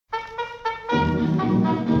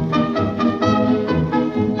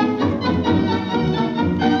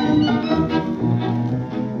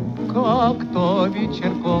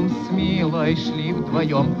дорогой шли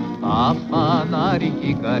вдвоем, а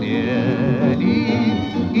фонарики горели.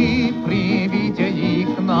 И при виде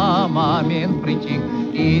их на момент притих,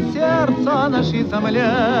 и сердца наши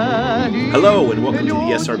замляли. Hello and welcome to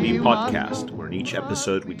the SRB podcast, where in each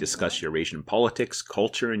episode we discuss Eurasian politics,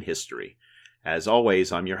 culture, and history. As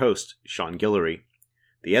always, I'm your host, Sean Guillory.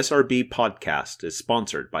 The SRB podcast is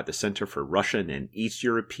sponsored by the Center for Russian and East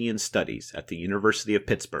European Studies at the University of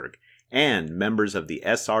Pittsburgh and members of the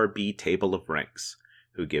SRB Table of Ranks,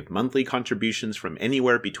 who give monthly contributions from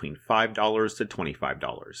anywhere between $5 to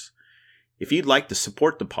 $25. If you'd like to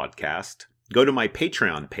support the podcast, go to my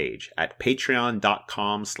Patreon page at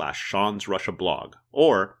patreon.com/Sean'sRussiaBlog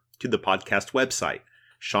or to the podcast website,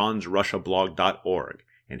 seansrussiablog.org,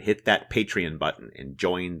 and hit that Patreon button and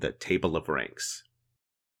join the Table of Ranks.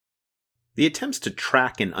 The attempts to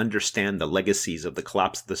track and understand the legacies of the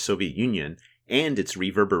collapse of the Soviet Union and its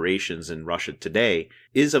reverberations in Russia today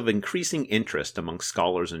is of increasing interest among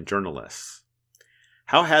scholars and journalists.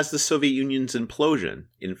 How has the Soviet Union's implosion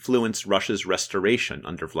influenced Russia's restoration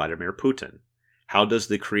under Vladimir Putin? How does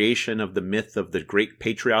the creation of the myth of the Great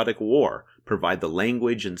Patriotic War provide the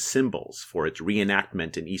language and symbols for its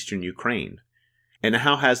reenactment in eastern Ukraine? And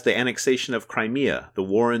how has the annexation of Crimea, the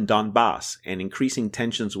war in Donbass, and increasing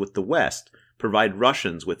tensions with the West provide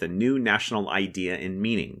Russians with a new national idea and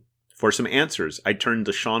meaning? For some answers, I turned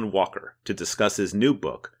to Sean Walker to discuss his new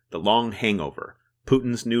book, The Long Hangover,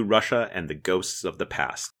 Putin's New Russia and the Ghosts of the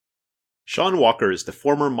Past. Sean Walker is the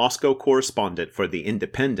former Moscow correspondent for The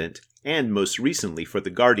Independent and most recently for The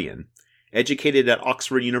Guardian. Educated at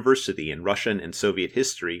Oxford University in Russian and Soviet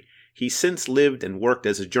history, he's since lived and worked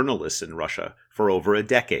as a journalist in Russia for over a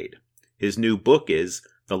decade. His new book is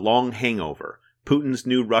The Long Hangover, Putin's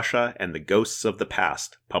New Russia and the Ghosts of the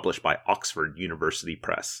Past, published by Oxford University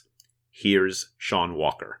Press. Here's Sean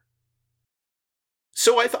Walker.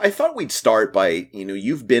 So I thought we'd start by,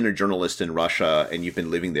 you've been a journalist in Russia and you've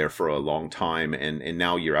been living there for a long time, and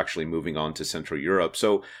now you're actually moving on to Central Europe.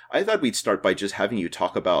 So I thought we'd start by just having you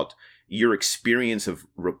talk about your experience of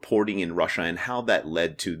reporting in Russia and how that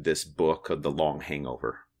led to this book of The Long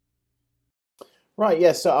Hangover. Right,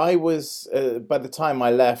 yeah. So I was, by the time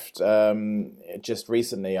I left, just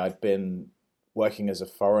recently, I'd been working as a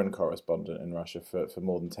foreign correspondent in Russia for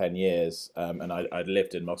more than 10 years. And I'd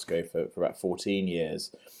lived in Moscow for about 14 years.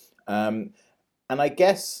 And I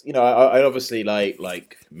guess, I obviously,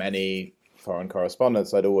 like many foreign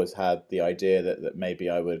correspondents, I'd always had the idea that maybe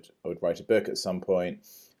I would write a book at some point.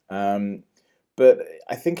 But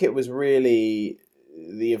I think it was really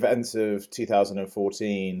the events of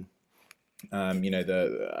 2014,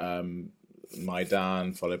 the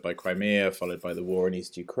Maidan, followed by Crimea, followed by the war in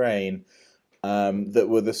East Ukraine, that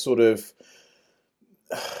were the sort of,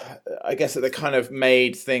 I guess that they kind of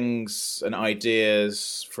made things and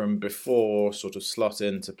ideas from before sort of slot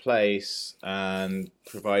into place and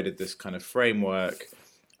provided this kind of framework.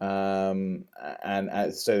 And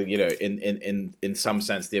so, in some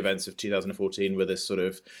sense, the events of 2014 were this sort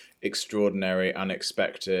of extraordinary,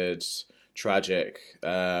 unexpected, tragic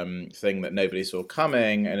thing that nobody saw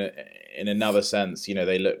coming. And in another sense,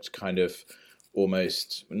 they looked kind of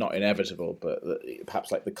almost not inevitable, but perhaps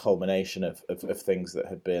like the culmination of things that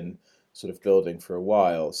had been sort of building for a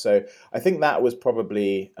while. So I think that was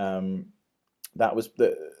probably the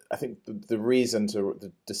reason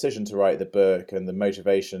the decision to write the book and the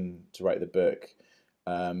motivation to write the book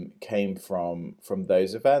came from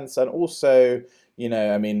those events. And also,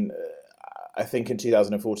 I think in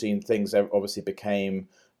 2014 things obviously became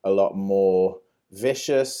a lot more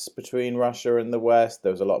vicious between Russia and the West.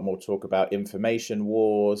 There was a lot more talk about information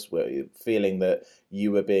wars, feeling that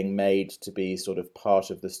you were being made to be sort of part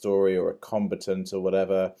of the story or a combatant or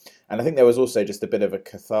whatever. And I think there was also just a bit of a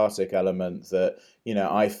cathartic element that,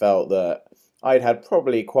 I felt that I'd had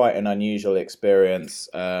probably quite an unusual experience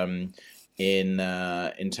in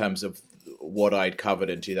terms of what I'd covered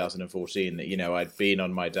in 2014, that, I'd been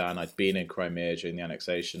on Maidan, I'd been in Crimea during the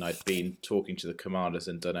annexation, I'd been talking to the commanders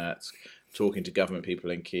in Donetsk, talking to government people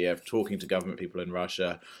in Kiev, talking to government people in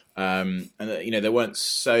Russia, and there weren't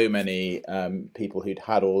so many people who'd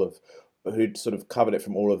sort of covered it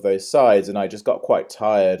from all of those sides, and I just got quite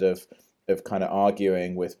tired of kind of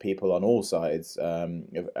arguing with people on all sides, and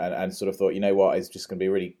sort of thought, it's just going to be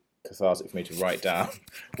really cathartic for me to write down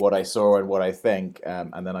what I saw and what I think,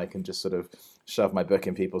 and then I can just sort of shove my book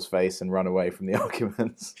in people's face and run away from the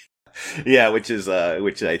arguments. Yeah, which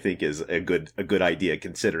I think is a good idea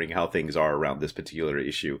considering how things are around this particular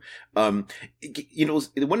issue. One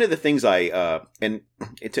of the things I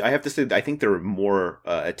have to say, I think there are more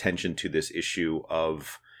attention to this issue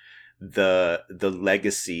of the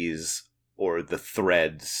legacies or the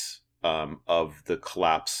threads of the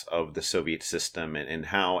collapse of the Soviet system, and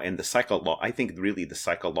how, and I think really the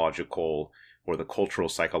psychological or the cultural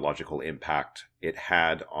psychological impact it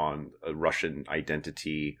had on Russian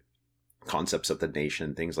identity, concepts of the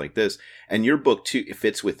nation, things like this. And your book too, it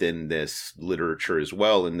fits within this literature as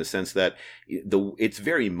well, in the sense that it's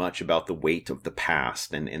very much about the weight of the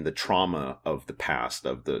past and the trauma of the past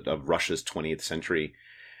of Russia's 20th century.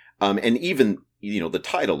 And even, the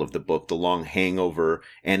title of the book, The Long Hangover,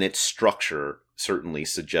 and its structure certainly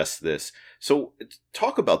suggests this. So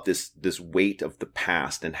talk about this weight of the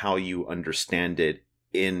past and how you understand it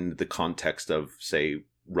in the context of, say,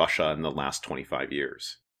 Russia in the last 25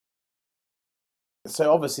 years.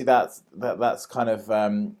 So obviously that's kind of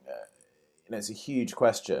it's a huge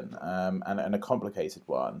question, and a complicated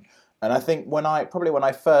one. And I think when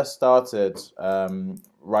I first started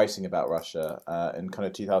writing about Russia in kind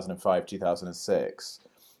of 2005, 2006,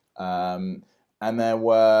 and there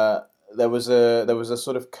was a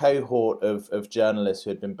sort of cohort of journalists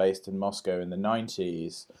who had been based in Moscow in the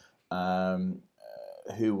 90s,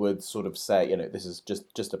 who would sort of say, this is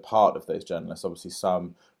just a part of those journalists. Obviously,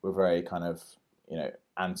 some were very kind of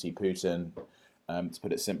anti-Putin, to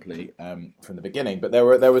put it simply, from the beginning. But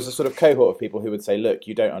there was a sort of cohort of people who would say, look,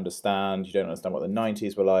 you don't understand what the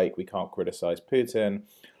 90s were like. We can't criticize Putin,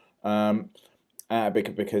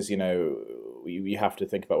 because you have to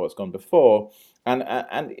think about what's gone before. And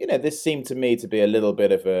this seemed to me to be a little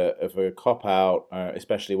bit of a cop out,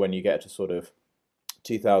 especially when you get to sort of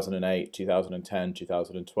 2008, 2010,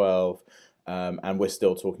 2012. And we're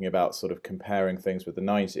still talking about sort of comparing things with the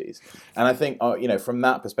 90s. And I think, from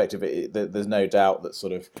that perspective, there's no doubt that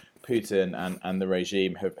sort of Putin and the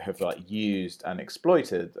regime have like used and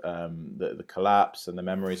exploited the collapse and the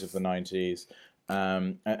memories of the 90s.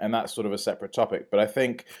 And that's sort of a separate topic. But I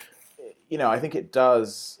think, I think it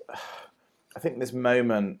does. I think this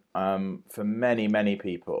moment, for many, many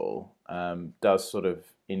people, does sort of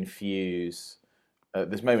infuse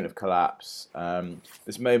this moment of collapse,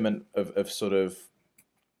 this moment of sort of,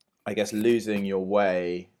 I guess, losing your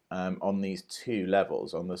way on these two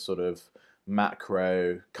levels, on the sort of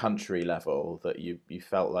macro country level, that you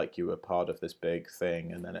felt like you were part of this big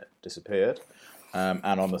thing and then it disappeared,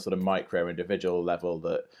 and on the sort of micro individual level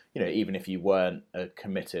that, even if you weren't a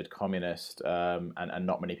committed communist, and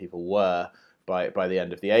not many people were by the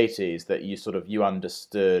end of the 80s, that you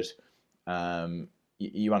understood.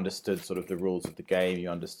 You understood sort of the rules of the game. You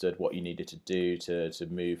understood what you needed to do to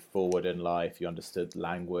move forward in life. You understood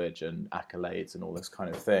language and accolades and all this kind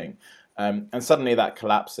of thing. And suddenly that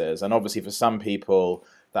collapses. And obviously for some people,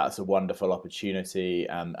 that's a wonderful opportunity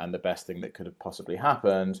and the best thing that could have possibly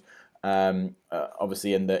happened.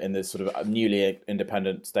 Obviously in the sort of newly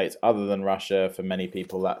independent states other than Russia, for many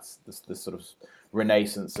people, that's the sort of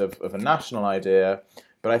renaissance of a national idea.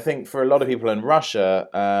 But I think for a lot of people in Russia,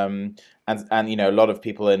 and a lot of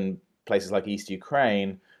people in places like East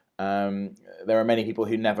Ukraine, there are many people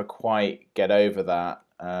who never quite get over that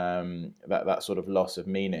that sort of loss of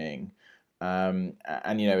meaning, and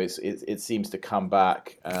it seems to come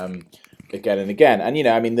back again and again.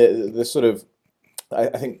 And the sort of,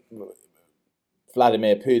 I think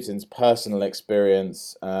Vladimir Putin's personal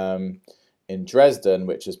experience in Dresden,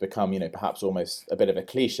 which has become, perhaps almost a bit of a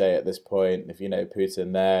cliche at this point. If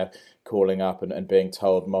Putin there calling up and being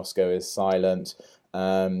told Moscow is silent,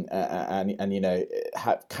 and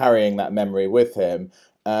carrying that memory with him.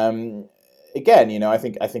 Again, I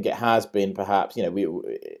think it has been perhaps,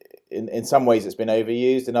 in some ways it's been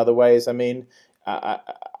overused. In other ways, I mean,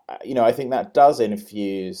 I think that does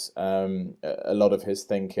infuse a lot of his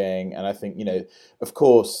thinking, and I think, of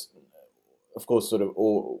course, sort of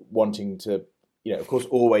all wanting to, of course,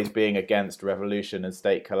 always being against revolution and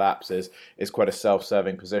state collapses is quite a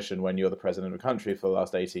self-serving position when you're the president of a country for the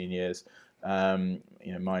last 18 years,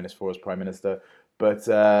 -4 as prime minister. But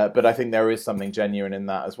I think there is something genuine in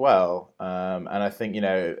that as well. And I think,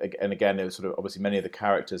 and again, it was sort of obviously many of the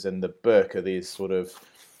characters in the book are these sort of,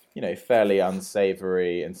 fairly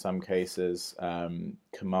unsavory, in some cases,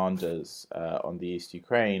 commanders on the East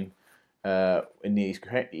Ukraine. In the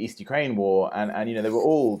East Ukraine war, and they were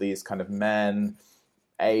all these kind of men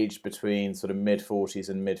aged between sort of mid-40s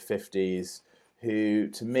and mid-50s, who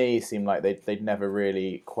to me seemed like they'd never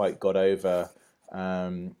really quite got over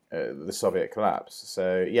the Soviet collapse.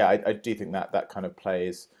 So yeah, I do think that kind of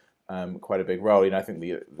plays quite a big role. I think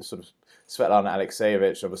the sort of Svetlana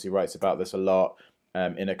Alexievich obviously writes about this a lot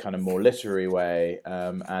in a kind of more literary way,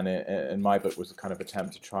 and in my book was a kind of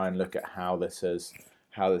attempt to try and look at how this has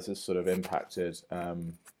sort of impacted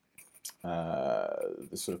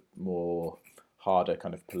the sort of more harder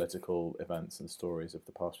kind of political events and stories of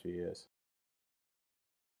the past few years.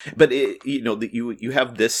 But you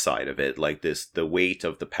have this side of it, like the weight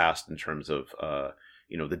of the past in terms of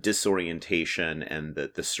the disorientation and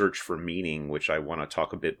the search for meaning, which I want to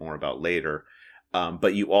talk a bit more about later.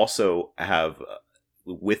 But you also have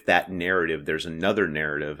with that narrative, there's another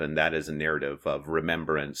narrative, and that is a narrative of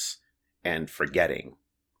remembrance and forgetting.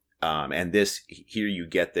 And this here you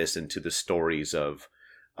get this into the stories of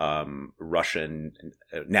Russian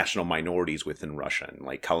national minorities within Russia,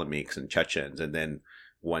 like Kalmyks and Chechens, and then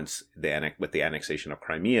once with the annexation of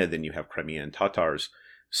Crimea, then you have Crimean Tatars.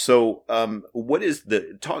 So, what is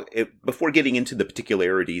the talk before getting into the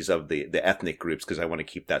particularities of the ethnic groups? Because I want to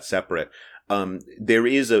keep that separate. There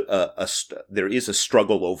is a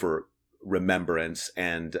struggle over remembrance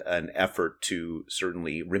and an effort to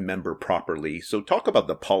certainly remember properly. So, talk about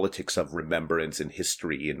the politics of remembrance and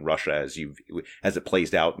history in Russia as it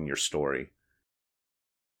plays out in your story.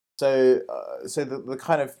 So, the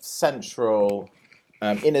kind of central,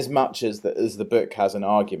 in as much as the book has an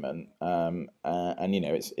argument, and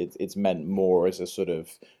it's meant more as a sort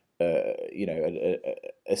of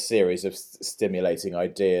a series of stimulating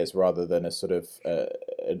ideas rather than a sort of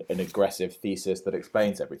an aggressive thesis that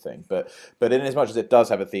explains everything. But in as much as it does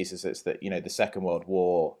have a thesis, it's that the Second World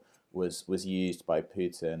War was used by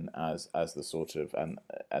Putin as the sort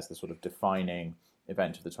of defining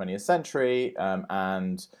event of the 20th century,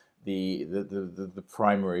 and the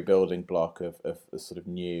primary building block of a sort of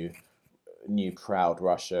new proud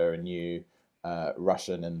Russia, a new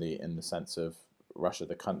Russian in the sense of Russia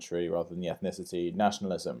the country rather than the ethnicity,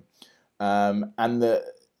 nationalism, and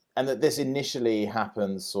that this initially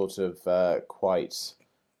happens sort of quite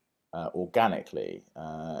organically.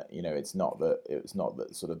 It's not that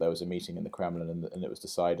sort of there was a meeting in the Kremlin and it was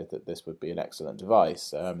decided that this would be an excellent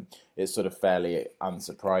device. It's sort of fairly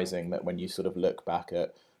unsurprising that when you sort of look back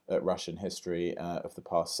at Russian history of the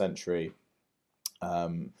past century,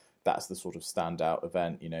 that's the sort of standout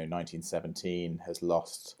event. 1917 has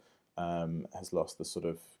lost the sort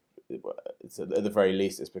of, at the very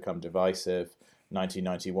least, it's become divisive.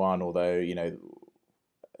 1991, although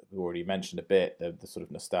we already mentioned a bit the sort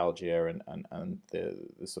of nostalgia and the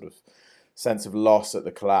sort of sense of loss at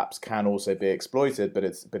the collapse can also be exploited, but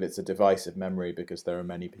it's a divisive memory because there are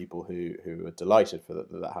many people who are delighted for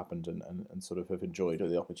that happened and sort of have enjoyed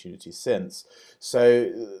the opportunities since.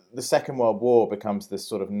 So the Second World War becomes this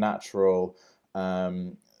sort of natural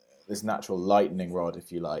lightning rod,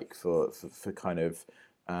 if you like, for kind of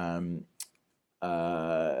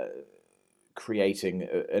creating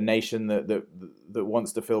a nation that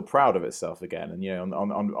wants to feel proud of itself again. And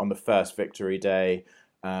on the first Victory Day,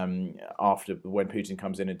 after when Putin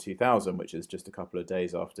comes in 2000, which is just a couple of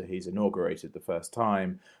days after he's inaugurated the first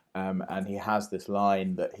time, and he has this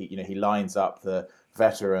line that he lines up the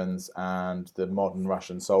veterans and the modern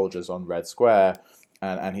Russian soldiers on Red Square,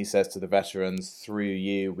 and he says to the veterans, "Through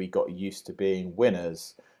you, we got used to being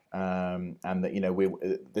winners." And that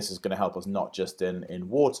this is going to help us not just in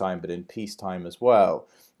wartime but in peacetime as well.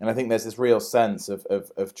 And I think there's this real sense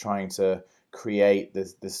of trying to create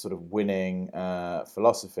this sort of winning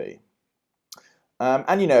philosophy.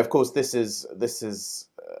 And of course, this is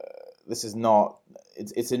not.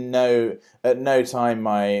 It's at no time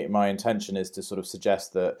my intention is to sort of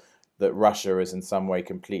suggest that Russia is in some way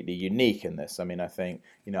completely unique in this. I mean, I think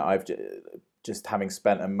I've just having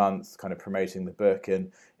spent a month kind of promoting the book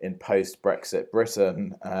in post-Brexit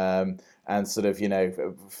Britain, and sort of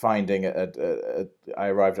finding I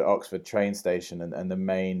arrived at Oxford train station, and the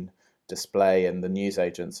main display and the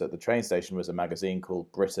newsagents at the train station was a magazine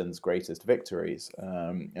called Britain's Greatest Victories,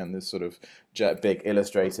 and this sort of big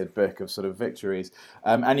illustrated book of sort of victories,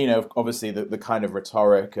 and obviously the kind of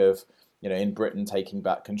rhetoric of in Britain taking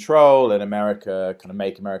back control, in America kind of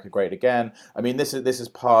make America great again. I mean, this is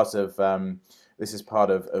part of this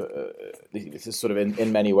is sort of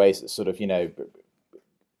in many ways it's sort of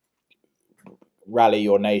rally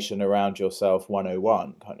your nation around yourself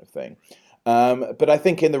 101 kind of thing. But I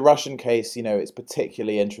think in the Russian case, it's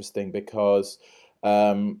particularly interesting because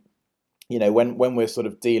when we're sort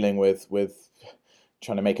of dealing with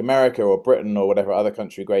trying to make America or Britain or whatever other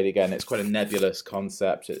country great again, it's quite a nebulous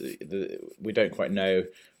concept. We don't quite know,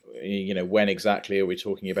 when exactly are we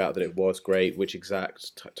talking about that it was great, which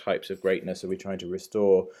exact types of greatness are we trying to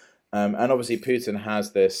restore? And obviously Putin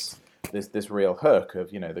has this real hook of,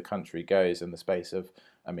 the country goes in the space of,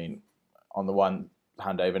 I mean, on the one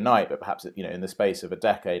hand overnight, but perhaps, in the space of a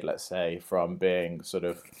decade, let's say, from being sort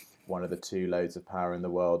of one of the two loads of power in the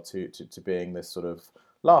world to being this sort of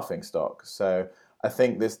laughing stock. So I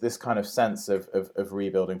think this kind of sense of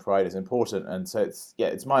rebuilding pride is important, and so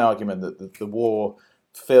it's my argument that the war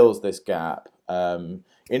fills this gap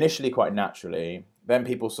initially quite naturally, then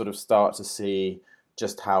people sort of start to see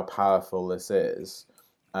just how powerful this is,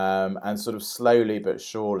 and sort of slowly but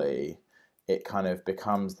surely, it kind of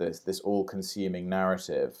becomes this all-consuming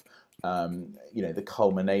narrative. The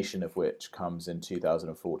culmination of which comes in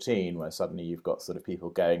 2014, where suddenly you've got sort of people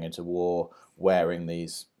going into war wearing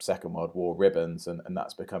these Second World War ribbons, and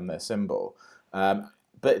that's become their symbol. But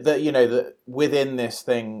that within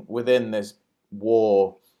this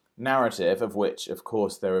war narrative, of which, of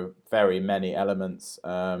course, there are very many elements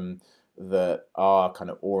that are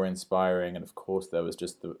kind of awe-inspiring, and of course there was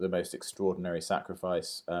just the most extraordinary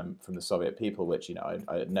sacrifice from the Soviet people, which I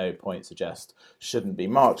at no point suggest shouldn't be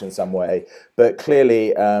marked in some way. But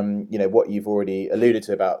clearly, what you've already alluded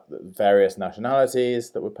to about the various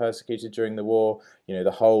nationalities that were persecuted during the war,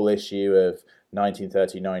 the whole issue of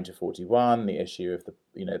 1939 to 41, the issue of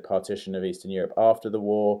the partition of Eastern Europe after the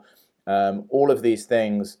war, all of these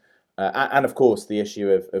things. And of course, the issue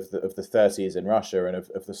of the 30s in Russia and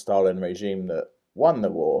of the Stalin regime that won the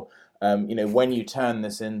war. When you turn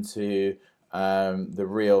this into the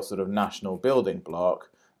real sort of national building block,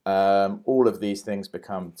 all of these things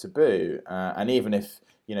become taboo. And even if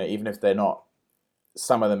they're not,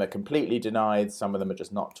 some of them are completely denied, some of them are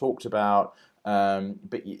just not talked about.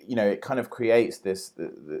 But it kind of creates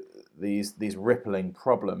these rippling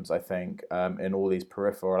problems, I think, in all these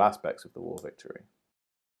peripheral aspects of the war victory.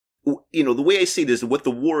 The way I see this, what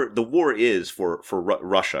the war is for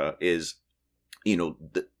Russia is,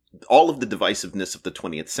 all of the divisiveness of the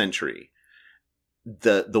 20th century.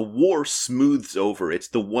 The war smooths over. It's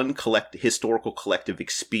the one historical collective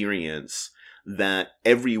experience that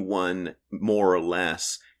everyone more or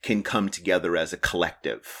less can come together as a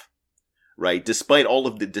collective, right? Despite all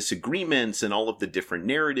of the disagreements and all of the different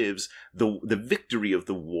narratives, the victory of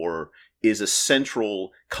the war is a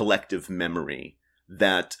central collective memory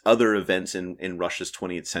that other events in Russia's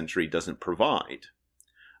 20th century doesn't provide.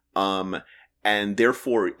 And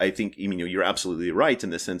therefore, I think, you're absolutely right in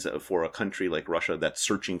the sense that for a country like Russia that's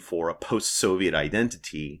searching for a post-Soviet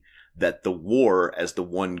identity, that the war as the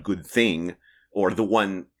one good thing, or the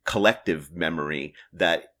one collective memory,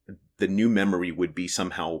 that the new memory would be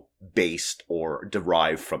somehow based or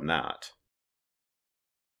derived from that.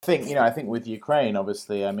 I think with Ukraine,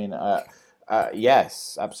 obviously,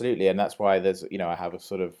 yes, absolutely, and that's why there's, I have a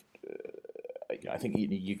sort of, I think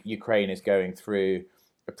Ukraine is going through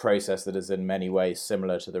a process that is in many ways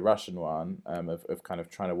similar to the Russian one, of kind of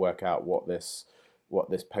trying to work out what this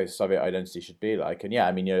post-Soviet identity should be like. And yeah,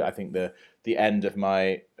 I think the end of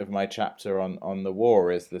my chapter on the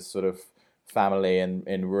war is this sort of family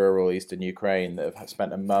in rural eastern Ukraine that have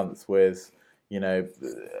spent a month with, a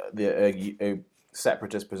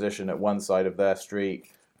separatist position at one side of their street,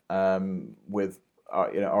 with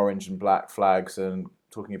orange and black flags and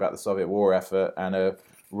talking about the Soviet war effort, and a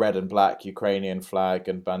red and black Ukrainian flag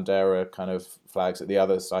and Bandera kind of flags at the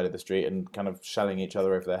other side of the street, and kind of shelling each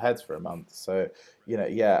other over their heads for a month. So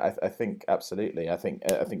I think absolutely. I think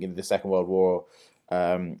the Second World War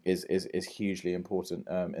is hugely important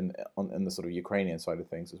in the sort of Ukrainian side of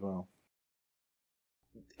things as well.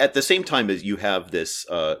 At the same time as you have this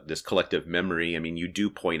collective memory, you do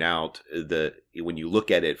point out that when you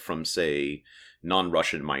look at it from, say,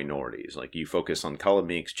 non-Russian minorities, like you focus on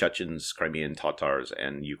Kalmyks, Chechens, Crimean Tatars,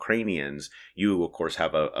 and Ukrainians, you of course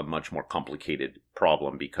have a much more complicated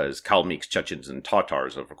problem, because Kalmyks, Chechens, and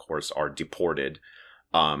Tatars, of course, are deported.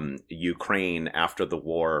 Ukraine, after the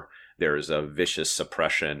war, there's a vicious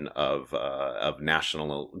suppression of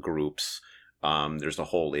national groups. There's a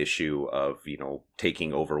whole issue of,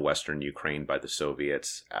 taking over Western Ukraine by the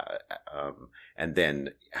Soviets, and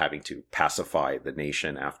then having to pacify the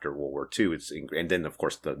nation after World War II. And then, of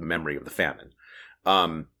course, the memory of the famine.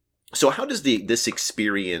 So how does this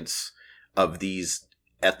experience of these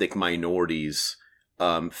ethnic minorities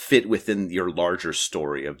fit within your larger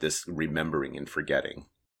story of this remembering and forgetting?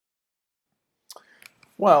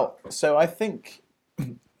 Well, so I think,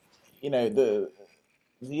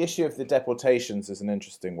 the issue of the deportations is an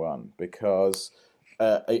interesting one, because,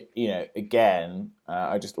 again,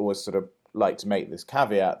 I just always sort of like to make this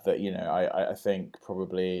caveat that, I think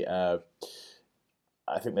probably, I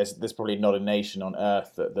think there's probably not a nation on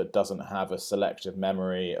earth that doesn't have a selective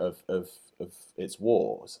memory of its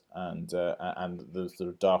wars and the sort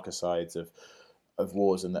of darker sides of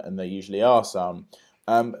wars, and there usually are some.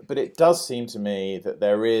 But it does seem to me that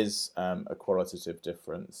there is a qualitative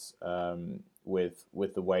difference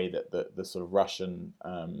with the way that the sort of Russian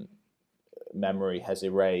memory has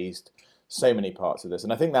erased so many parts of this.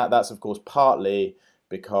 And I think that's, of course, partly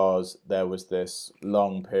because there was this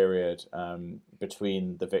long period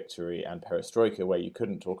between the victory and perestroika where you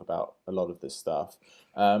couldn't talk about a lot of this stuff.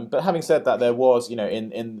 But having said that, there was,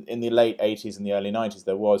 in the late 80s and the early 90s,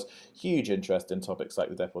 there was huge interest in topics like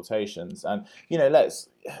the deportations. And,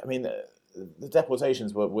 the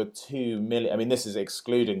deportations were 2 million. I mean, this is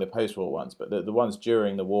excluding the post-war ones, but the ones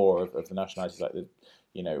during the war of the nationalities like the,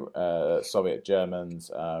 Soviet Germans,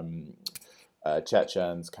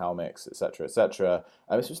 Chechens, Kalmyks, etc., etc.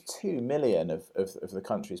 This was 2 million of the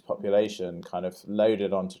country's population kind of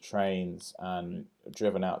loaded onto trains and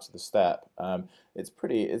driven out to the steppe. It's a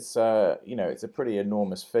pretty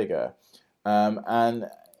enormous figure, and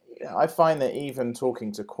I find that even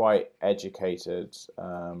talking to quite educated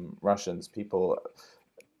Russians, people.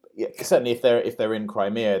 Yeah, certainly, if they're in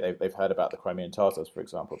Crimea, they've heard about the Crimean Tatars, for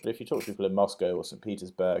example. But if you talk to people in Moscow or St.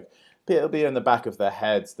 Petersburg, it'll be in the back of their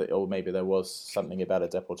heads that, maybe there was something about a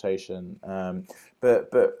deportation.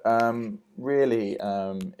 But really,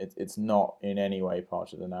 it's not in any way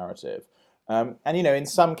part of the narrative. And in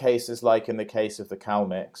some cases, like in the case of the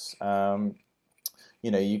Kalmyks,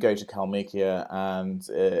 you go to Kalmykia and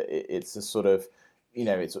it's a sort of,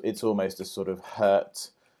 it's almost a sort of hurt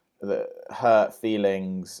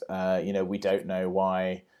feelings. We don't know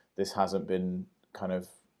why this hasn't been kind of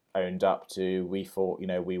owned up to. We fought,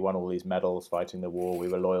 we won all these medals fighting the war. We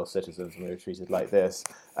were loyal citizens and we were treated like this.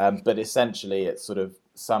 But essentially, it's sort of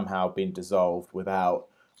somehow been dissolved without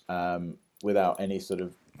any sort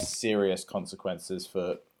of serious consequences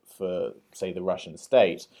for say the Russian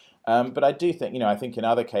state. But I do think, I think in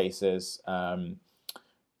other cases, obviously,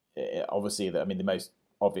 the most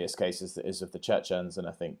obvious cases is of the Chechens, and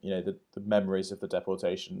I think the memories of the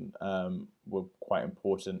deportation were quite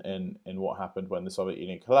important in what happened when the Soviet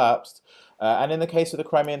Union collapsed, and in the case of the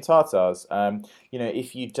Crimean Tatars,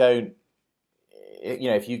 if you don't,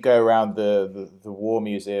 if you go around the war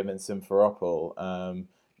museum in Simferopol,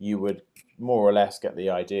 you would more or less get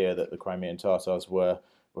the idea that the Crimean Tatars were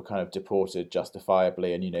kind of deported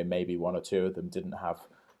justifiably, and maybe one or two of them didn't have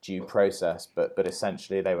due process, but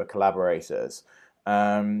essentially they were collaborators.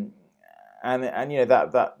 And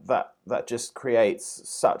that just creates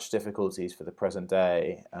such difficulties for the present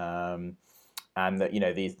day, and that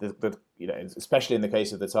especially in the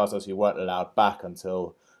case of the Tatars, who weren't allowed back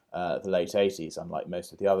until the late 80s, unlike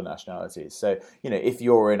most of the other nationalities. So if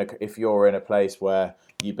you're in a place where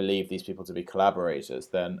you believe these people to be collaborators,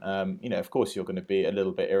 then of course you're going to be a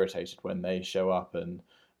little bit irritated when they show up and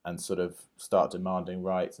sort of start demanding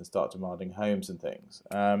rights and start demanding homes and things.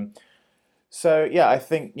 So yeah, I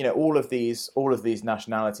think all of these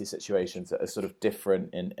nationality situations are sort of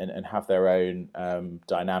different and have their own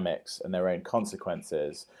dynamics and their own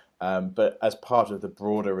consequences. But as part of the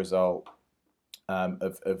broader result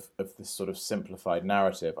of this sort of simplified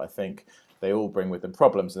narrative, I think they all bring with them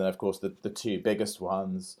problems. And then, of course, the two biggest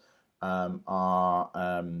ones are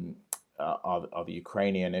the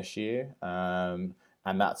Ukrainian issue.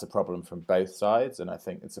 And that's a problem from both sides. And I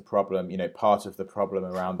think it's a problem, part of the problem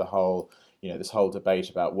around the whole, this whole debate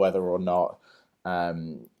about whether or not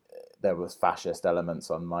there was fascist elements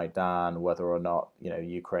on Maidan, whether or not,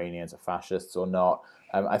 Ukrainians are fascists or not.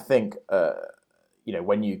 I think,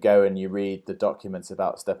 when you go and you read the documents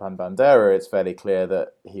about Stepan Bandera, it's fairly clear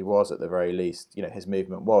that he was, at the very least, his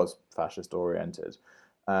movement was fascist oriented.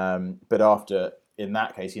 But in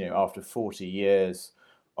that case, after 40 years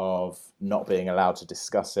of not being allowed to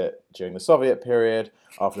discuss it during the Soviet period,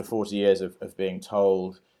 after 40 years of being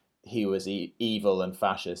told he was evil and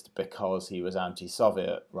fascist because he was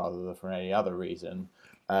anti-Soviet rather than for any other reason,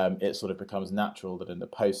 it sort of becomes natural that in the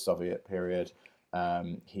post-Soviet period,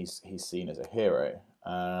 he's seen as a hero.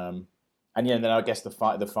 And then I guess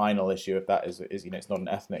the final issue of that is it's not an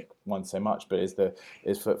ethnic one so much, but is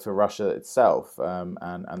for Russia itself,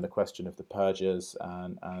 and the question of the purges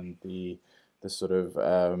and the sort of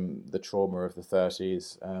the trauma of the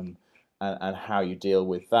 30s, and how you deal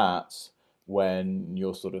with that when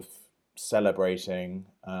you're sort of celebrating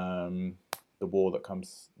the war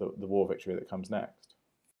victory that comes next.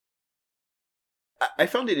 I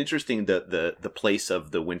found it interesting the place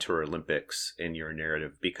of the Winter Olympics in your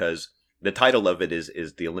narrative, because the title of it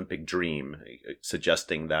is the Olympic Dream,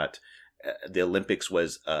 suggesting that the Olympics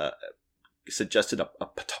was suggested a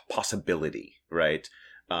possibility, right?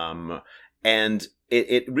 And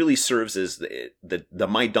it really serves as the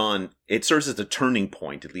Maidan. It serves as the turning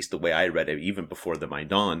point, at least the way I read it, even before the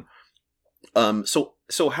Maidan. So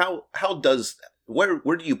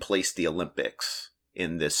where do you place the Olympics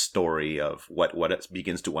in this story of what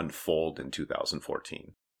begins to unfold in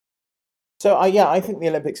 2014? So I think the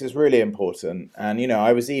Olympics is really important, and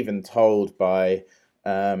I was even told by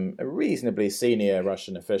a reasonably senior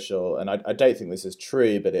Russian official, and I don't think this is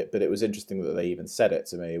true, but it was interesting that they even said it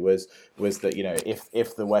to me, was that, you know,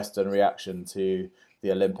 if the Western reaction to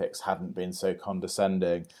the Olympics hadn't been so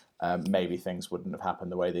condescending, maybe things wouldn't have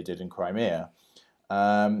happened the way they did in Crimea.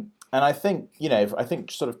 And I think, you know, I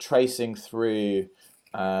think sort of tracing through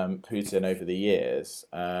Putin over the years,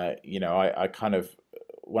 you know, I kind of,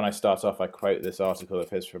 when I start off, I quote this article of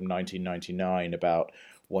his from 1999 about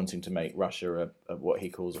wanting to make Russia a what he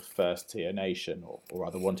calls a first-tier nation, or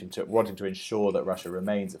rather wanting to ensure that Russia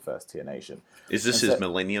remains a first-tier nation. Is this his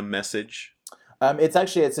Millennium message?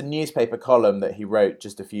 It's a newspaper column that he wrote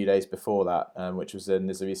just a few days before that, which was in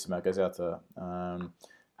Nezavisima Gazeta,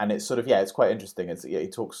 and it's sort of, it's quite interesting. He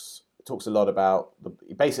talks a lot about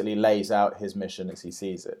he basically lays out his mission as he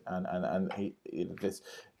sees it, and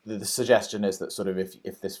the suggestion is that sort of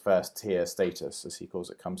if this first-tier status, as he calls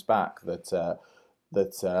it, comes back, that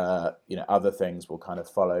you know, other things will kind of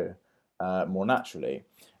follow more naturally.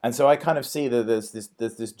 And so I kind of see that there's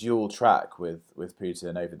this dual track with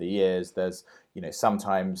Putin over the years. There's, you know,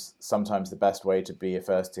 sometimes the best way to be a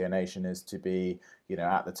first tier nation is to be, you know,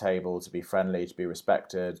 at the table, to be friendly, to be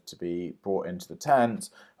respected, to be brought into the tent.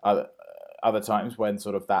 Other times when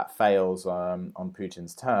sort of that fails on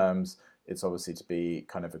Putin's terms, it's obviously to be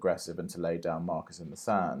kind of aggressive and to lay down markers in the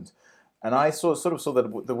sand. And I sort of saw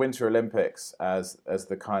the Winter Olympics as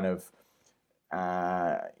the kind of,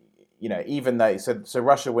 you know, even though, so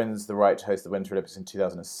Russia wins the right to host the Winter Olympics in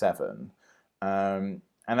 2007. And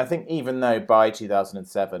I think even though by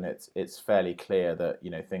 2007 it's fairly clear that,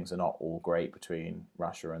 you know, things are not all great between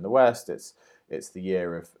Russia and the West. It's the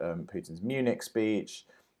year of Putin's Munich speech.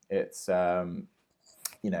 It's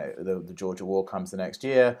you know, the Georgia War comes the next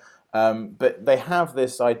year. But they have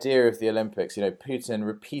this idea of the Olympics. You know, Putin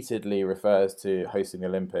repeatedly refers to hosting the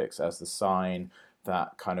Olympics as the sign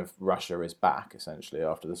that kind of Russia is back, essentially,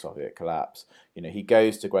 after the Soviet collapse. You know, he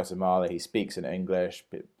goes to Guatemala, he speaks in English.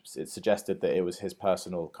 It's suggested that it was his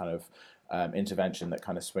personal kind of intervention that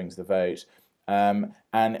kind of swings the vote. And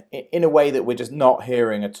in a way that we're just not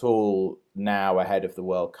hearing at all now ahead of the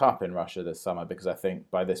World Cup in Russia this summer, because I think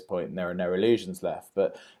by this point there are no illusions left.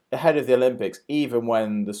 But ahead of the Olympics, even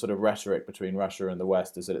when the sort of rhetoric between Russia and the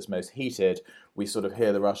West is at its most heated, we sort of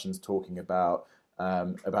hear the Russians talking about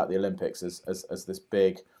the Olympics as this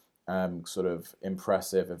big sort of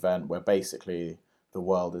impressive event where basically the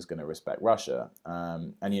world is going to respect Russia.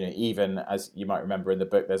 And, you know, even as you might remember in the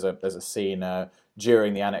book, there's a scene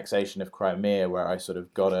during the annexation of Crimea where I sort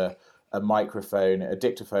of got a microphone, a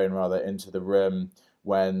dictaphone rather, into the room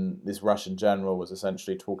when this Russian general was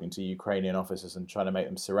essentially talking to Ukrainian officers and trying to make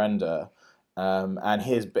them surrender. And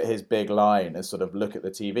his big line is sort of, look at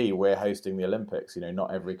the TV, we're hosting the Olympics. You know,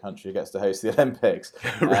 not every country gets to host the Olympics.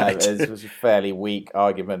 Right. It was a fairly weak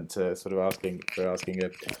argument to sort of asking a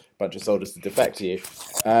bunch of soldiers to defect to you.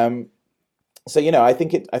 So, you know, I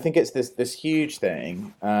think it's this huge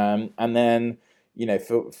thing. And then, you know,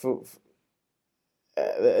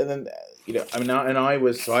 and then, you know, I mean, I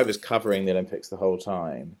was covering the Olympics the whole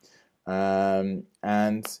time,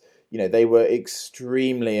 and you know, they were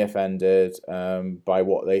extremely offended by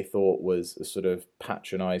what they thought was a sort of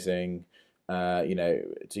patronising, you know,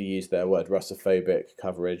 to use their word, Russophobic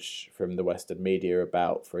coverage from the Western media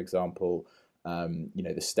about, for example, you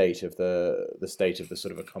know, the state of the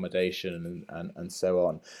sort of accommodation and so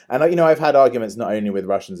on. And, you know, I've had arguments not only with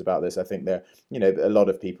Russians about this. I think there, you know, a lot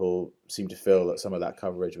of people seem to feel that some of that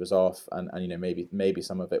coverage was off, and you know, maybe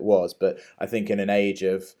some of it was. But I think in an age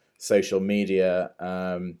of social media,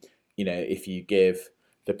 you know, if you give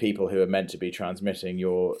the people who are meant to be transmitting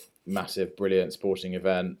your massive, brilliant sporting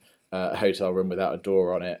event a hotel room without a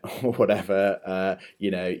door on it or whatever, you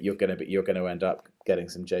know, you're going to end up getting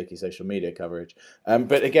some jakey social media coverage.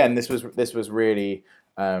 But again, this was really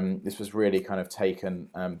kind of taken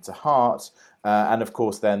to heart, and of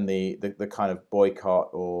course then the kind of boycott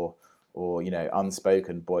or you know,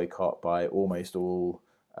 unspoken boycott by almost all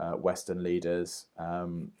Western leaders.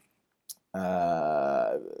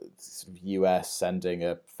 Sort of US sending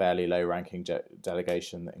a fairly low-ranking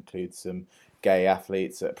delegation that includes some gay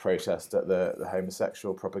athletes at protest at the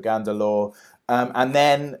homosexual propaganda law, and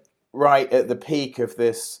then right at the peak of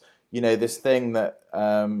this, you know, this thing that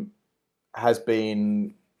has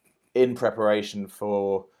been in preparation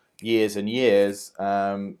for years and years,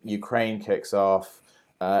 Ukraine kicks off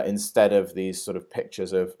instead of these sort of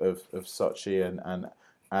pictures of Sochi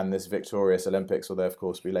and this victorious Olympics, although of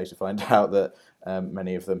course we later find out that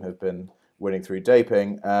many of them have been winning through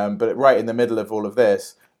doping. But right in the middle of all of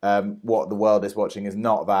this, what the world is watching is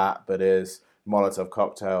not that, but is Molotov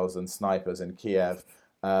cocktails and snipers in Kiev.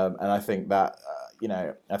 And I think that,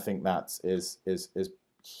 I think that is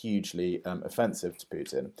hugely offensive to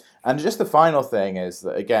Putin. And just the final thing is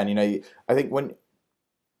that, again, I think when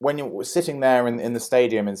you're sitting there in the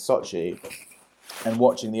stadium in Sochi and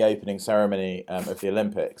watching the opening ceremony of the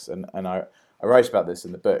Olympics, and I write about this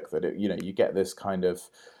in the book, that you get this kind of,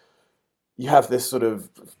 you have this sort of,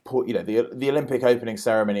 the Olympic opening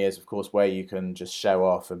ceremony is, of course, where you can just show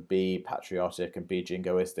off and be patriotic and be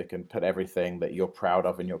jingoistic and put everything that you're proud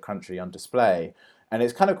of in your country on display. And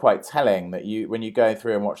it's kind of quite telling that when you go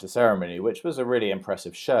through and watch the ceremony, which was a really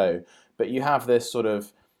impressive show, but you have this sort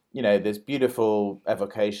of, this beautiful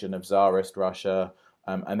evocation of Tsarist Russia,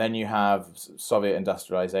 and then you have Soviet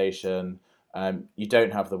industrialization. You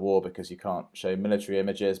don't have the war because you can't show military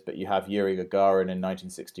images, but you have Yuri Gagarin in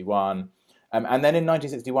 1961. And then in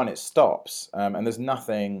 1961 it stops, and there's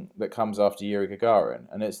nothing that comes after Yuri Gagarin.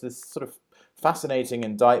 And it's this sort of fascinating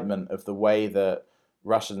indictment of the way that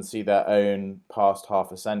Russians see their own past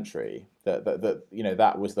half a century,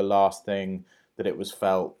 that was the last thing that it was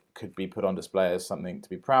felt could be put on display as something to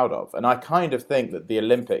be proud of. And I kind of think that the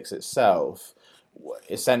Olympics itself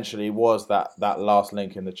essentially was that last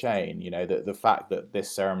link in the chain. The fact that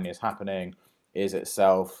this ceremony is happening is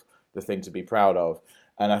itself the thing to be proud of.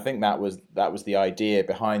 And I think that was the idea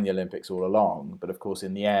behind the Olympics all along. But of course,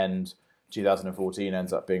 in the end, 2014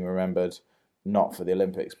 ends up being remembered not for the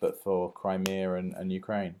Olympics, but for Crimea and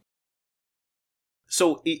Ukraine.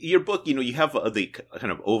 So your book, you have the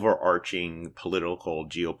kind of overarching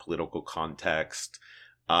geopolitical context,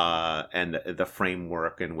 and the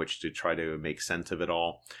framework in which to try to make sense of it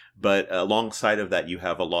all. But alongside of that, you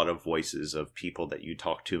have a lot of voices of people that you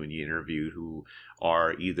talk to and you interview who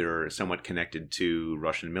are either somewhat connected to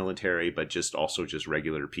Russian military, but just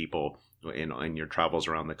regular people in your travels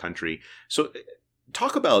around the country. So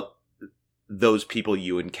talk about those people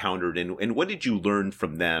you encountered, and what did you learn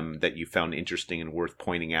from them that you found interesting and worth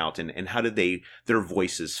pointing out, and how did their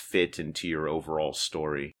voices fit into your overall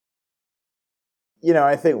story?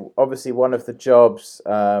 I think obviously one of the jobs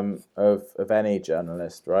of any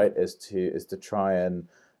journalist, right, is to try and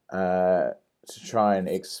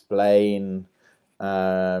explain,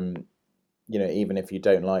 even if you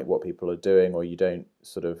don't like what people are doing, or you don't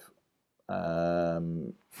sort of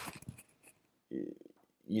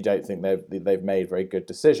you don't think they've made very good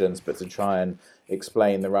decisions, but to try and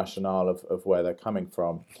explain the rationale of where they're coming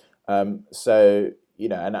from. And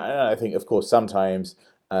I think, of course, sometimes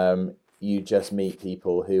you just meet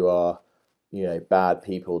people who are, bad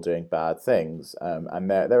people doing bad things, and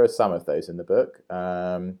there are some of those in the book.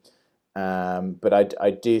 But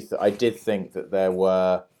I did think that there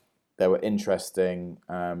were interesting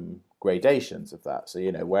gradations of that. So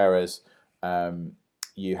whereas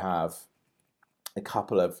you have a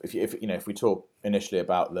couple of, if we talk initially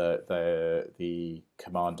about the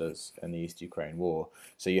commanders in the East Ukraine War,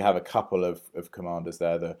 so you have a couple of commanders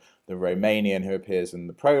there, the Romanian who appears in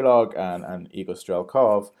the prologue, and Igor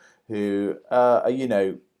Strelkov, who are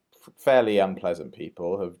fairly unpleasant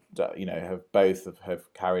people, have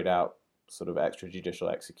carried out sort of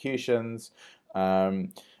extrajudicial executions,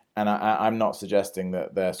 and I'm not suggesting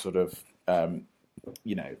that they're sort of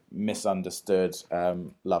misunderstood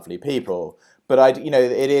lovely people. But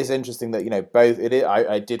it is interesting that both.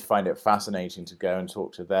 I did find it fascinating to go and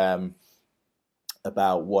talk to them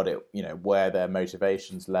about where their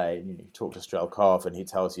motivations lay. You talk to Strelkov, and he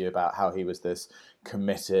tells you about how he was this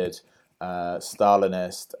committed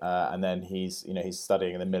Stalinist, and then he's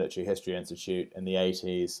studying in the Military History Institute in the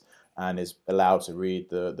 80s, and is allowed to read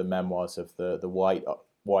the memoirs of the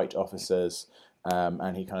white officers.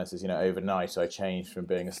 And he kind of says, overnight I changed from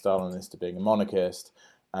being a Stalinist to being a monarchist.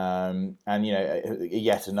 And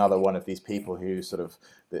yet another one of these people who sort of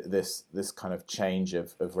this kind of change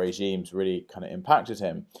of regimes really kind of impacted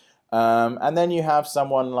him. And then you have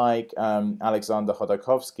someone like Alexander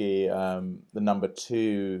Khodorkovsky, the number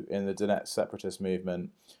 2 in the Donetsk separatist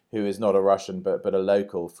movement, who is not a Russian but a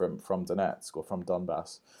local from Donetsk or from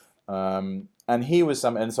Donbass. And he was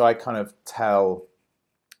and so I kind of tell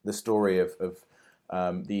the story of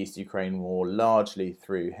the East Ukraine War largely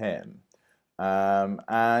through him.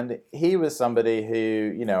 And he was somebody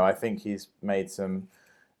who, I think he's made some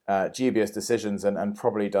dubious decisions and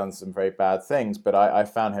probably done some very bad things, but I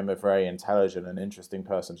found him a very intelligent and interesting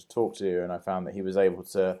person to talk to, and I found that he was able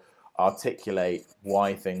to articulate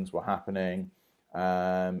why things were happening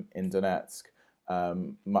in Donetsk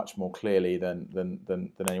much more clearly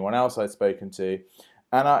than anyone else I'd spoken to.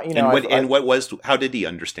 And how did he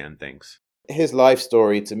understand things? His life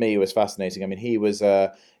story to me was fascinating. I mean, he was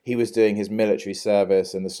doing his military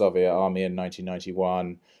service in the Soviet army in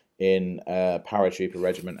 1991 in a paratrooper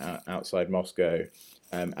regiment outside Moscow,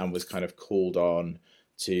 and was kind of called on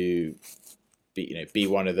to be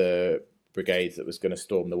one of the brigades that was going to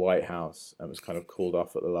storm the White House, and was kind of called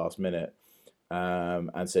off at the last minute.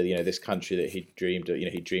 And so this country that he dreamed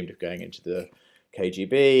of going into the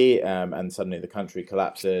KGB, and suddenly the country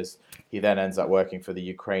collapses. He then ends up working for the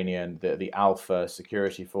Ukrainian, the Alpha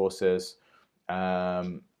security forces,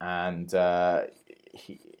 and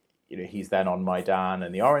he's then on Maidan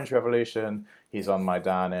in the Orange Revolution. He's on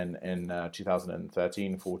Maidan in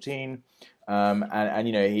 2013-14, and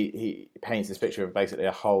he paints this picture of basically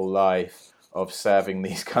a whole life of serving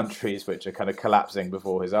these countries which are kind of collapsing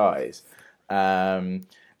before his eyes. And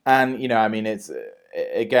it's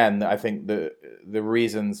again, I think the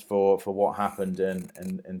reasons for what happened in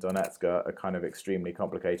Donetsk are kind of extremely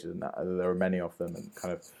complicated, and that there are many of them, and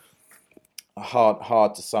kind of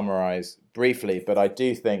hard to summarize briefly. But I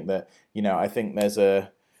do think that I think there's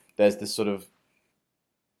this sort of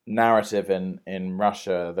narrative in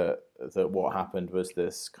Russia that what happened was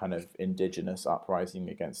this kind of indigenous uprising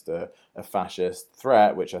against a fascist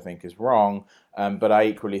threat, which I think is wrong. But I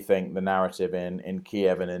equally think the narrative in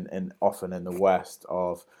Kiev and often in the West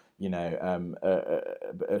of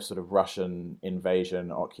a sort of Russian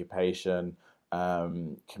invasion, occupation,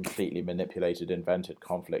 completely manipulated, invented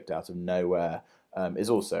conflict out of nowhere, is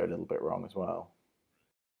also a little bit wrong as well.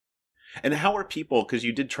 And how are people? Because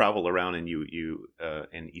you did travel around in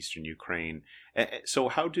in eastern Ukraine. So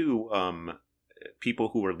how do people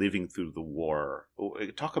who are living through the war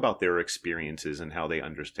talk about their experiences and how they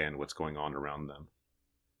understand what's going on around them?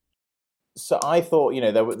 So I thought,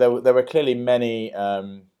 there were clearly many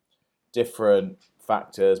different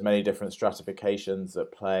factors, many different stratifications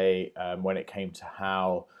at play when it came to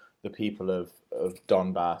how the people of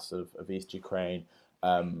Donbass, of East Ukraine,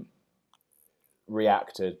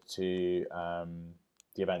 reacted to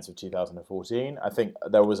the events of 2014. I think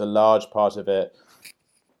there was a large part of it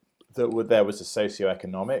that there was a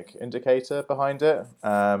socioeconomic indicator behind it,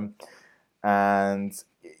 and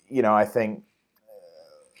I think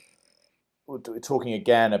talking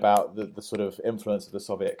again about the sort of influence of the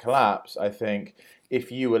Soviet collapse, I think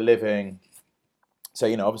if you were living,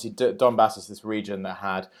 so obviously Donbass is this region that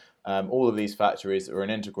had all of these factories that were an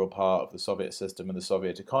integral part of the Soviet system and the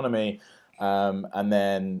Soviet economy. And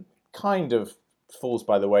then kind of falls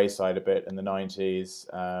by the wayside a bit in the 90s.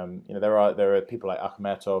 There are people like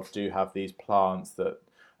Akhmetov do have these plants that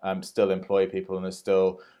still employ people and are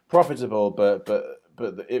still profitable, but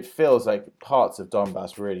it feels like parts of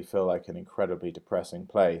Donbass really feel like an incredibly depressing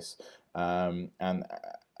place. And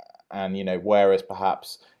whereas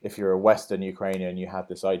perhaps if you're a Western Ukrainian, you had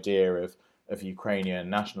this idea of Ukrainian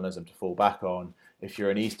nationalism to fall back on. If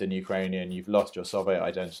you're an Eastern Ukrainian, you've lost your Soviet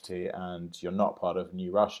identity and you're not part of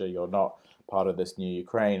New Russia, you're not part of this new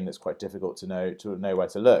Ukraine, and it's quite difficult to know where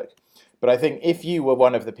to look. But I think if you were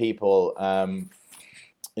one of the people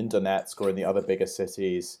in Donetsk or in the other bigger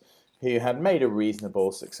cities who had made a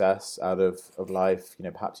reasonable success out of life,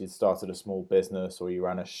 perhaps you'd started a small business or you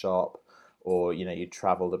ran a shop or, you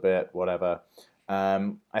traveled a bit, whatever,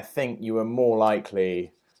 I think you were more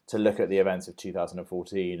likely to look at the events of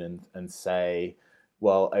 2014 and say,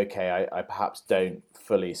 well, okay, I perhaps don't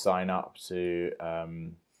fully sign up to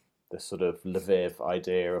the sort of Lviv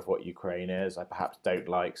idea of what Ukraine is. I perhaps don't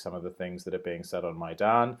like some of the things that are being said on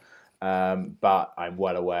Maidan, but I'm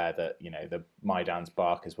well aware that the Maidan's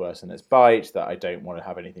bark is worse than its bite. That I don't want to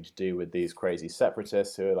have anything to do with these crazy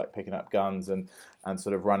separatists who are like picking up guns and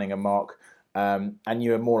sort of running amok. And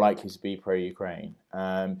you are more likely to be pro-Ukraine.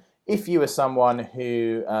 If you were someone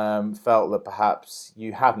who felt that perhaps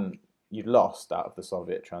you'd lost out of the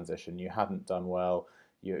Soviet transition, you hadn't done well,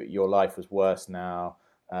 your life was worse now,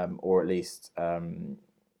 or at least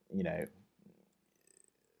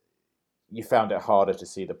you found it harder to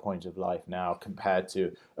see the point of life now compared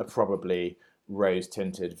to a probably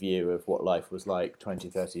rose-tinted view of what life was like 20,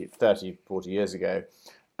 30, 40 years ago,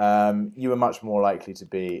 you were much more likely to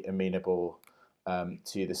be amenable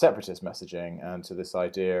to the separatist messaging and to this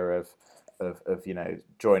idea of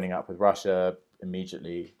joining up with Russia,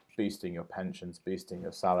 immediately boosting your pensions, boosting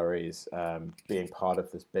your salaries, being part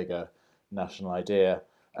of this bigger national idea.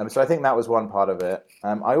 So I think that was one part of it.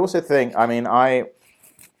 I also think,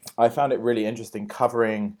 I found it really interesting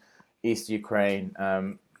covering East Ukraine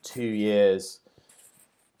 2 years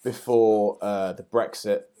before the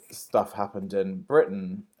Brexit stuff happened in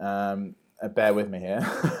Britain. Bear with me here,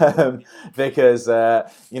 because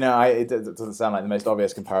it doesn't sound like the most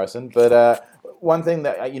obvious comparison, but one thing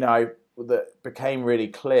that that became really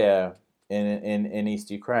clear in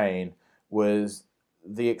East Ukraine was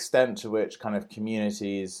the extent to which kind of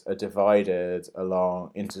communities are divided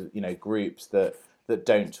into groups that that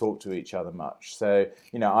don't talk to each other much. So,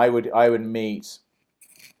 I would meet,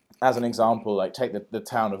 as an example, like take the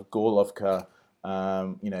town of Gorlovka,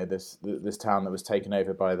 this town that was taken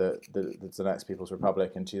over by the Donetsk People's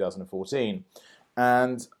Republic in 2014.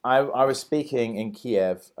 And I was speaking in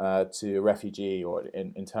Kiev to a refugee or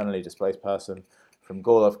internally displaced person from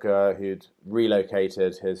Gorlovka who'd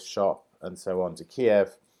relocated his shop and so on to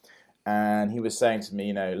Kiev. And he was saying to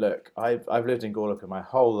me, look, I've lived in Gorlovka my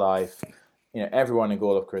whole life. Everyone in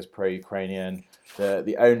Gorlovka is pro-Ukrainian.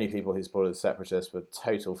 The only people who supported the separatists were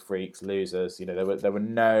total freaks, losers. There were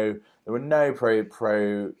no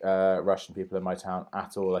pro Russian people in my town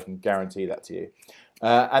at all. I can guarantee that to you.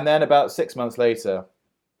 And then about 6 months later,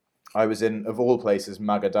 I was in, of all places,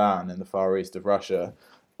 Magadan in the far east of Russia,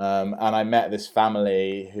 and I met this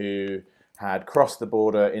family who had crossed the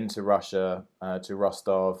border into Russia to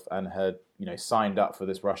Rostov and had signed up for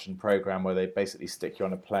this Russian program where they basically stick you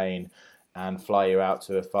on a plane and fly you out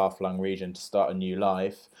to a far-flung region to start a new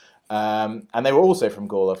life. And they were also from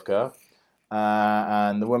Gorlovka.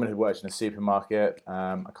 And the woman had worked in a supermarket.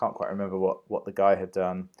 I can't quite remember what the guy had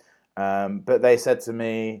done. But they said to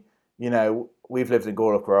me, we've lived in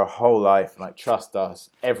Gorlovka our whole life. Like, trust us.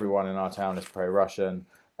 Everyone in our town is pro-Russian.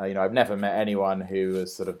 I've never met anyone who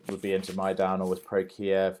was would be into Maidan or was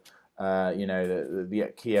pro-Kiev.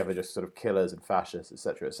 The Kiev are just sort of killers and fascists,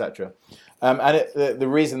 etc., etc. And the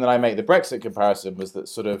reason that I make the Brexit comparison was that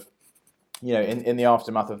in the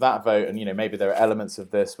aftermath of that vote, and maybe there are elements of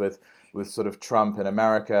this with sort of Trump in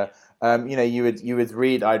America. I'd read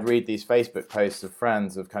these Facebook posts of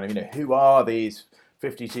friends of who are these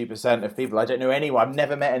 52% of people? I don't know anyone. I've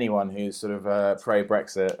never met anyone who's sort of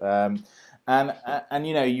pro-Brexit. And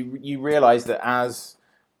you realise that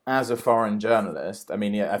as a foreign journalist, I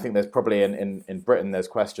think there's probably in Britain there's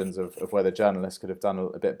questions of whether journalists could have done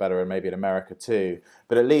a bit better, and maybe in America too.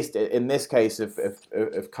 But at least in this case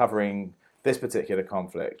of covering this particular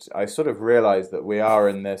conflict, I sort of realised that we are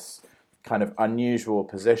in this kind of unusual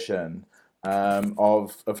position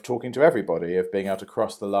of talking to everybody, of being able to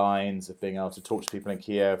cross the lines, of being able to talk to people in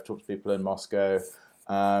Kiev, talk to people in Moscow.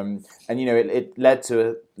 It led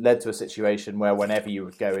to a situation where whenever you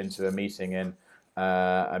would go into a meeting in,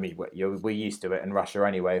 we're used to it in Russia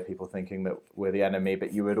anyway, people thinking that we're the enemy,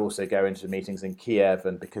 but you would also go into meetings in Kiev,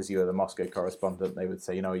 and because you were the Moscow correspondent, they would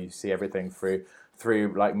say, you see everything through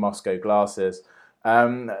like Moscow glasses.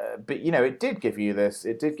 But it did give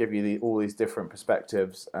you all these different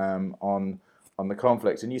perspectives on the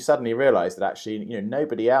conflict, and you suddenly realise that actually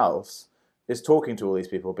nobody else is talking to all these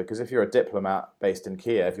people, because if you're a diplomat based in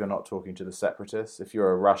Kiev, you're not talking to the separatists. If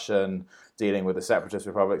you're a Russian dealing with the separatist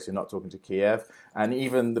republics, you're not talking to Kiev, and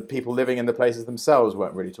even the people living in the places themselves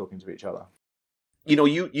weren't really talking to each other.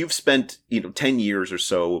 You've spent 10 years or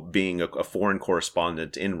so being a foreign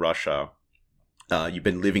correspondent in Russia. You've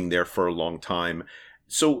been living there for a long time.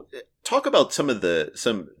 So talk about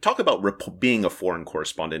being a foreign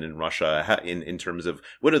correspondent in Russia in terms of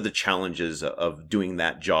what are the challenges of doing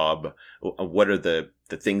that job? What are the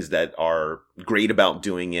things that are great about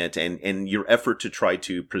doing it, and your effort to try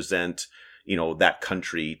to present, that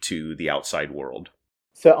country to the outside world?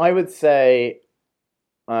 So I would say,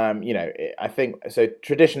 I think, so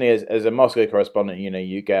traditionally as a Moscow correspondent,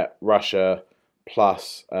 you get Russia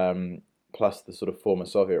plus the sort of former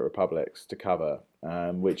Soviet republics to cover,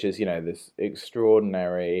 which is, this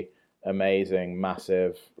extraordinary, amazing,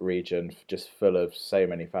 massive region just full of so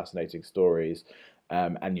many fascinating stories.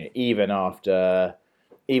 And even after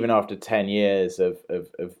 10 years of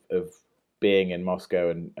being in Moscow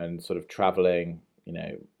and sort of traveling,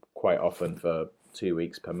 quite often for 2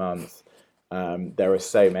 weeks per month, there are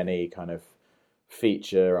so many kind of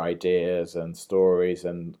feature ideas and stories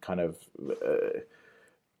and kind of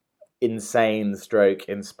insane /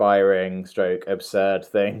 inspiring / absurd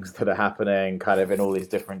things that are happening kind of in all these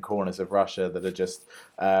different corners of Russia that are just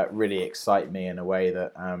really excite me in a way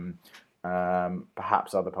that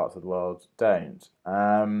perhaps other parts of the world don't.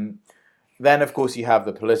 Then, of course, you have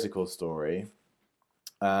the political story.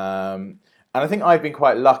 And I think I've been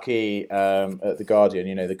quite lucky at The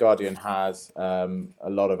Guardian. The Guardian has a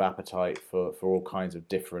lot of appetite for all kinds of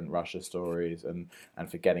different Russia stories and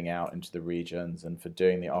for getting out into the regions and for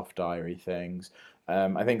doing the off-diary things.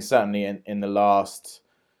 I think certainly in the last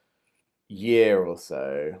year or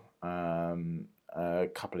so, a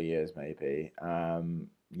couple of years maybe,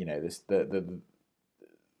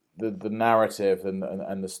 the narrative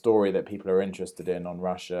and the story that people are interested in on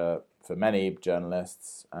Russia for many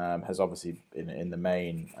journalists has obviously been in the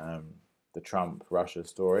main the Trump Russia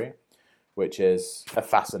story, which is a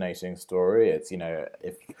fascinating story. It's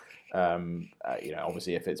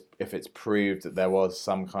obviously if it's proved that there was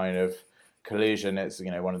some kind of collusion. It's,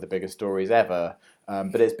 you know, one of the biggest stories ever.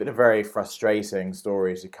 But it's been a very frustrating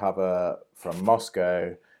story to cover from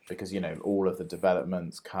Moscow because, you know, all of the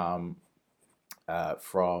developments come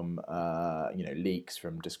from you know, leaks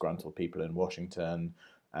from disgruntled people in Washington,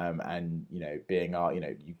 and, you know, being you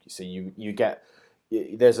know, you get,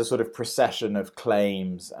 there's a sort of procession of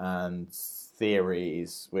claims and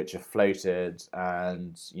theories which are floated,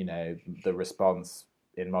 and, you know, the response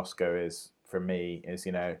in Moscow is, for me, is,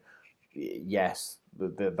 you know, yes,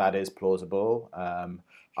 that is plausible.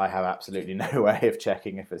 I have absolutely no way of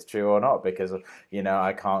checking if it's true or not because, you know,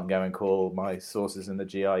 I can't go and call my sources in the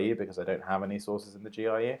GRU because I don't have any sources in the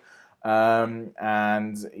GRU.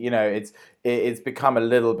 And, you know, it's become a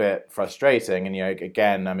little bit frustrating. And, you know,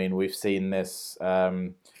 again, I mean, we've seen this. You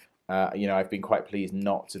know, I've been quite pleased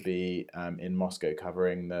not to be in Moscow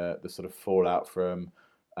covering the sort of fallout from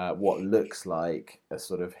what looks like a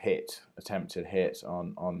sort of attempted hit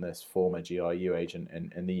on this former GRU agent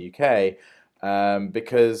in the UK,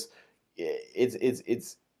 because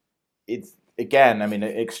it's again, I mean,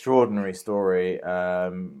 an extraordinary story,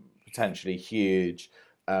 potentially huge,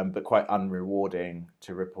 but quite unrewarding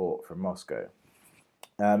to report from Moscow.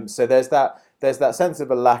 So there's that sense of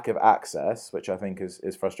a lack of access, which I think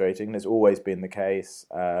is frustrating. There's always been the case,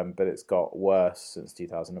 but it's got worse since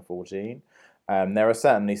 2014. There are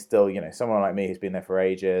certainly still, you know, someone like me who's been there for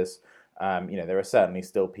ages, you know, there are certainly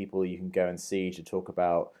still people you can go and see to talk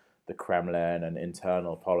about the Kremlin and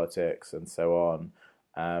internal politics and so on,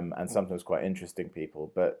 and sometimes quite interesting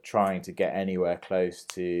people, but trying to get anywhere close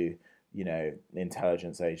to, you know,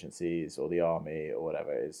 intelligence agencies or the army or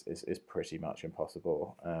whatever is pretty much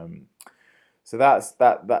impossible. So that's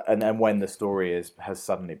that, and then when the story has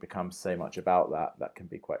suddenly become so much about that can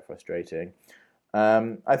be quite frustrating.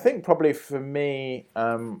 I think probably for me,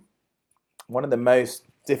 one of the most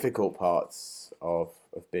difficult parts of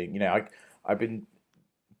being, you know, I've been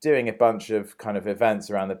doing a bunch of kind of events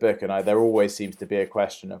around the book, and there always seems to be a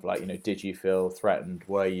question of, like, you know, did you feel threatened?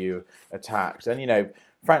 Were you attacked? And, you know,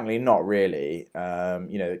 frankly, not really.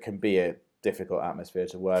 You know, it can be a difficult atmosphere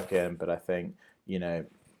to work in, but I think, you know,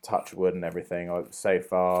 touch wood and everything, so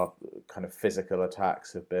far, kind of physical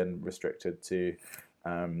attacks have been restricted to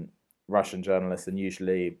Russian journalists, and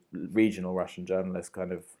usually regional Russian journalists,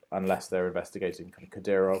 kind of, unless they're investigating kind of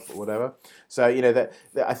Kadyrov or whatever. So, you know, that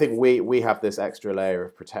I think we have this extra layer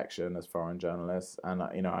of protection as foreign journalists, and,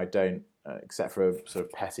 you know, I don't, except for sort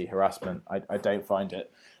of petty harassment, I don't find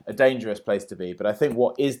it a dangerous place to be. But I think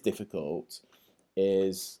what is difficult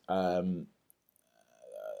is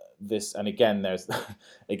this, and again,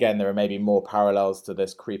 there are maybe more parallels to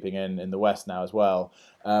this creeping in the West now as well.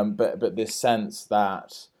 But this sense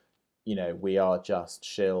that, you know, we are just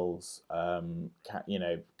shills, you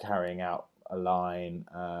know, carrying out a line,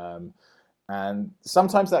 and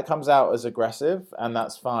sometimes that comes out as aggressive, and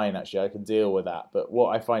that's fine. Actually, I can deal with that. But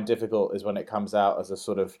what I find difficult is when it comes out as a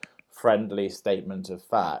sort of friendly statement of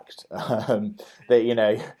fact, that, you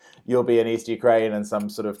know, you'll be in East Ukraine and some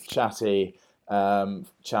sort of chatty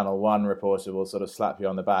Channel 1 reporter will sort of slap you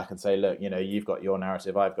on the back and say, look, you know, you've got your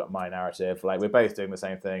narrative, I've got my narrative, like, we're both doing the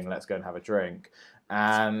same thing, let's go and have a drink.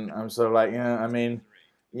 And I'm sort of like, yeah, I mean,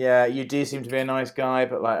 yeah, you do seem to be a nice guy,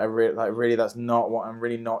 but like, really, that's not what I'm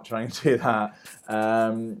really not trying to do that.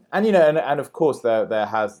 And, you know, and of course there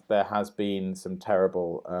has been some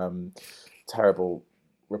terrible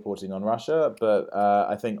reporting on Russia, but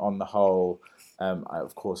I think on the whole,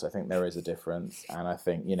 of course, I think there is a difference, and I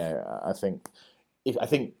think, you know, I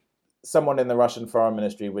think someone in the Russian Foreign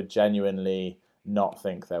Ministry would genuinely not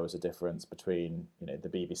think there was a difference between, you know, the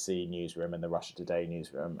BBC newsroom and the Russia Today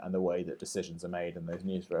newsroom and the way that decisions are made in those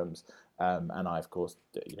newsrooms. And I, of course,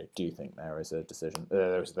 you know, do think there is a decision.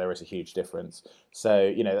 There is a huge difference. So,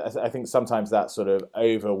 you know, I think sometimes that sort of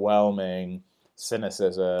overwhelming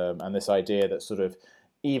cynicism and this idea that sort of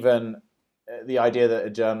even the idea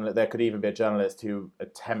that there could even be a journalist who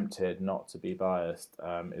attempted not to be biased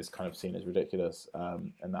is kind of seen as ridiculous,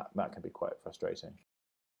 and that can be quite frustrating.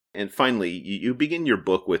 And finally, you begin your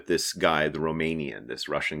book with this guy, the Romanian, this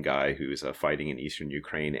Russian guy who's fighting in eastern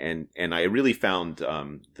Ukraine, and I really found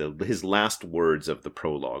his last words of the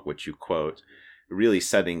prologue, which you quote, really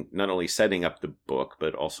not only setting up the book,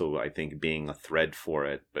 but also, I think, being a thread for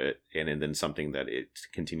it, and then something that it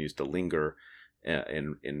continues to linger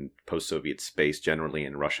in post-Soviet space generally,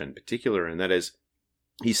 in Russia in particular, and that is,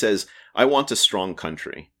 he says, "I want a strong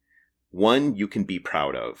country, one you can be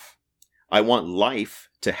proud of. I want life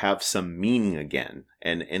to have some meaning again."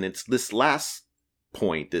 And it's this last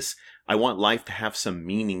point, this, I want life to have some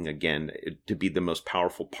meaning again, to be the most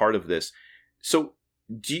powerful part of this. So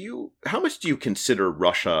how much do you consider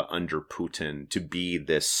Russia under Putin to be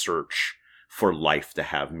this search for life to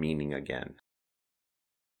have meaning again?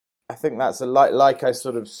 I think that's like I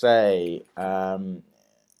sort of say, I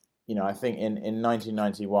think in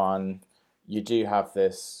 1991 you do have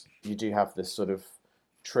this sort of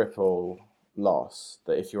triple loss,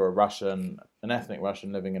 that if you're an ethnic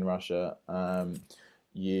Russian living in Russia,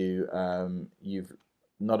 you've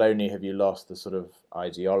not only have you lost the sort of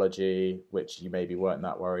ideology, which you maybe weren't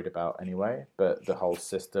that worried about anyway, but the whole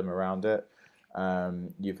system around it.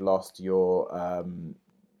 You've lost your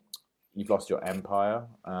empire,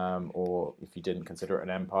 or if you didn't consider it an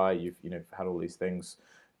empire, you've had all these things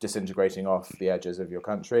disintegrating off the edges of your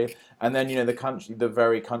country, and then the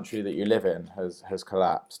very country that you live in has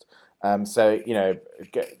collapsed.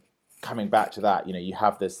 Coming back to that, you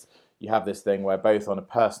have this thing where both on a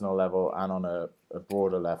personal level and on a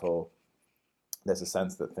broader level, there's a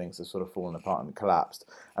sense that things have sort of fallen apart and collapsed.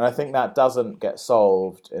 And I think that doesn't get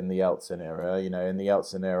solved in the Yeltsin era. In the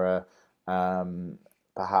Yeltsin era,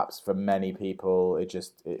 perhaps for many people,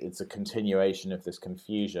 it's a continuation of this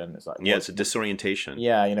confusion. It's like, it's a disorientation.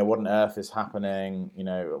 Yeah, what on earth is happening?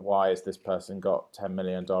 Why has this person got $10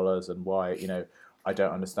 million, and why, I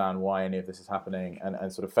don't understand why any of this is happening,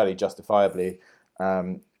 and sort of fairly justifiable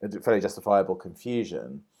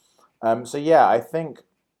confusion. I think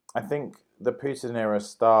the Putin era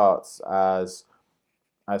starts as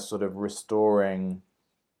sort of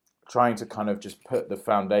trying to kind of just put the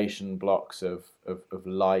foundation blocks of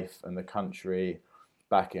life and the country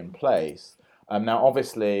back in place. Now,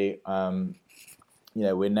 obviously,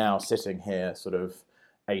 we're now sitting here sort of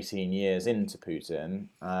 18 years into Putin,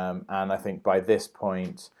 and I think by this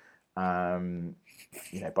point,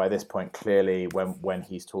 clearly, when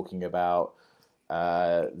he's talking about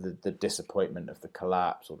the disappointment of the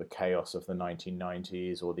collapse or the chaos of the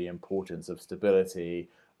 1990s or the importance of stability,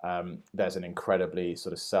 there's an incredibly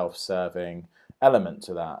sort of self-serving element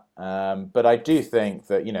to that. But I do think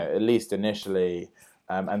that, at least initially,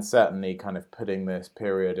 and certainly kind of putting this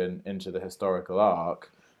period into the historical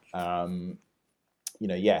arc,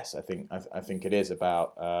 yes, I think it is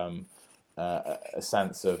about a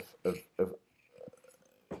sense of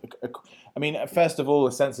first of all,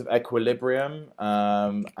 a sense of equilibrium,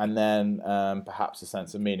 and then perhaps a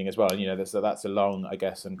sense of meaning as well. And that's a long, I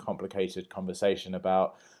guess, and complicated conversation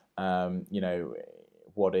about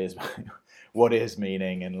what is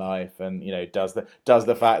meaning in life, and does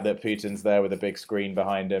the fact that Putin's there with a big screen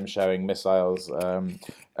behind him showing missiles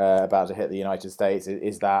about to hit the United States,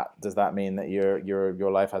 does that mean that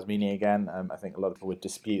your life has meaning again? I think a lot of people would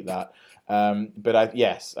dispute that, but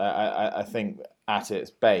I think at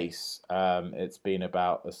its base, it's been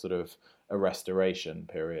about a sort of a restoration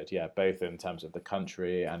period, both in terms of the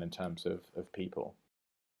country and in terms of people.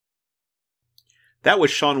 That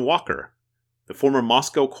was Sean Walker, the former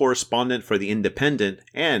Moscow correspondent for The Independent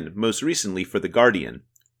and, most recently, for The Guardian.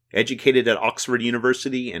 Educated at Oxford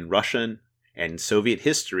University in Russian and Soviet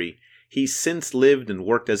history, he's since lived and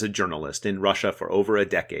worked as a journalist in Russia for over a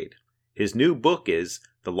decade. His new book is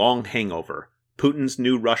The Long Hangover: Putin's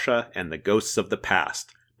New Russia and the Ghosts of the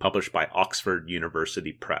Past, published by Oxford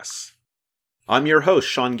University Press. I'm your host,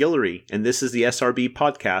 Sean Guillory, and this is the SRB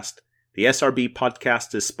Podcast. The SRB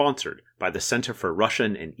Podcast is sponsored by the Center for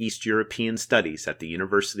Russian and East European Studies at the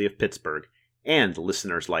University of Pittsburgh, and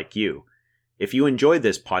listeners like you. If you enjoy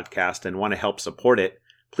this podcast and want to help support it,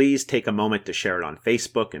 please take a moment to share it on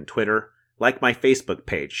Facebook and Twitter, like my Facebook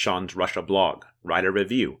page, Sean's Russia Blog, write a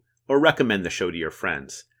review, or recommend the show to your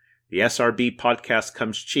friends. The SRB Podcast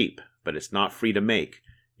comes cheap, but it's not free to make.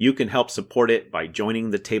 You can help support it by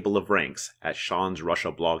joining the table of ranks at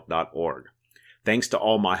seansrussiablog.org. Thanks to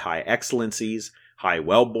all my high excellencies, high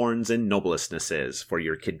wellborns, and noblestnesses for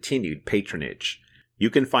your continued patronage. You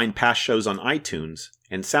can find past shows on iTunes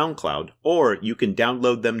and SoundCloud, or you can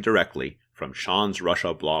download them directly from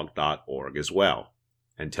seansrussiablog.org as well.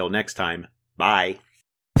 Until next time, bye!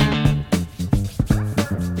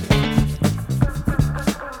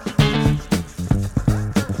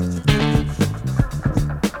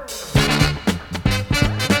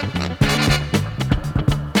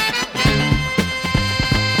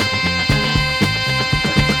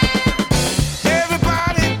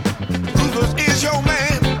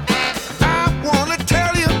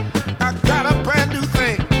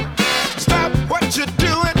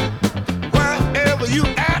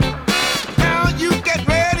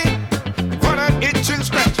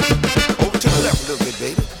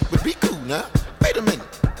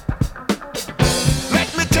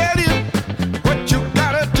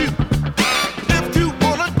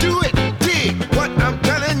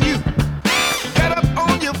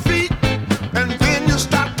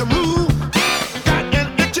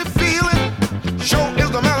 Show is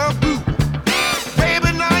the matter of blue.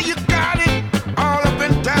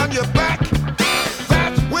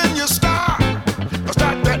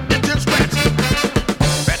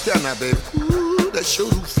 now, baby. Ooh, that sure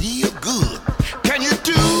do feel good.